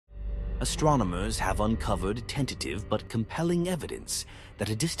astronomers have uncovered tentative but compelling evidence that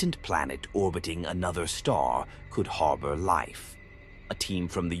a distant planet orbiting another star could harbor life. A team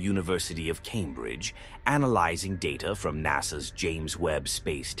from the University of Cambridge, analyzing data from NASA's James Webb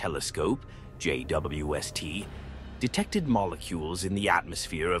Space Telescope, JWST, detected molecules in the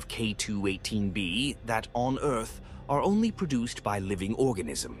atmosphere of K2-18b that, on Earth, are only produced by living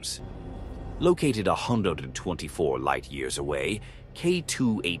organisms. Located 124 light-years away,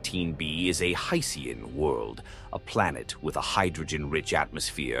 K2-18b is a hycean world, a planet with a hydrogen-rich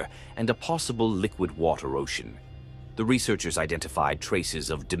atmosphere and a possible liquid water ocean. The researchers identified traces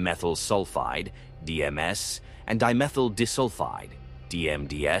of dimethyl sulphide, DMS, and dimethyl disulphide,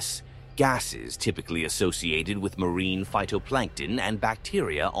 DMDS, gases typically associated with marine phytoplankton and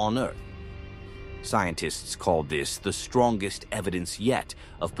bacteria on Earth. Scientists called this the strongest evidence yet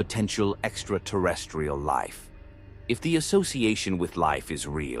of potential extraterrestrial life. If the association with life is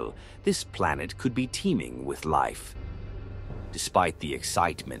real, this planet could be teeming with life. Despite the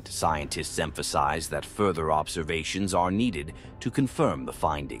excitement, scientists emphasize that further observations are needed to confirm the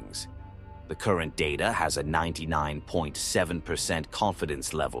findings. The current data has a 99.7%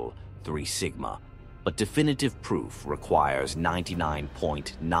 confidence level, 3 sigma, but definitive proof requires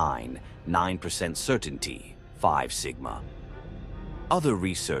 99.99% certainty, 5 sigma. Other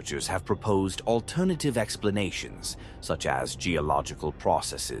researchers have proposed alternative explanations, such as geological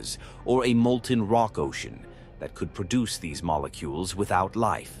processes or a molten rock ocean, that could produce these molecules without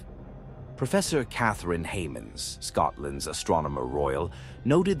life. Professor Catherine Haymans, Scotland's Astronomer Royal,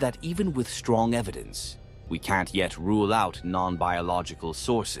 noted that even with strong evidence, we can't yet rule out non-biological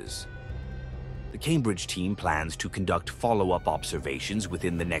sources. The Cambridge team plans to conduct follow-up observations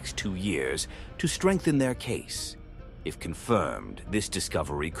within the next 2 years to strengthen their case. If confirmed, this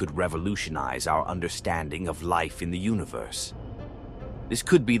discovery could revolutionize our understanding of life in the universe. This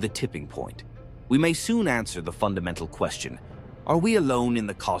could be the tipping point. We may soon answer the fundamental question, are we alone in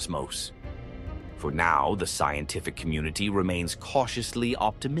the cosmos? For now, the scientific community remains cautiously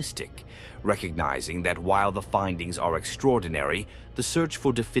optimistic, recognizing that while the findings are extraordinary, the search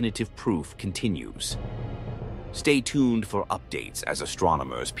for definitive proof continues. Stay tuned for updates as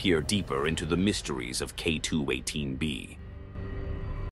astronomers peer deeper into the mysteries of K2-18b.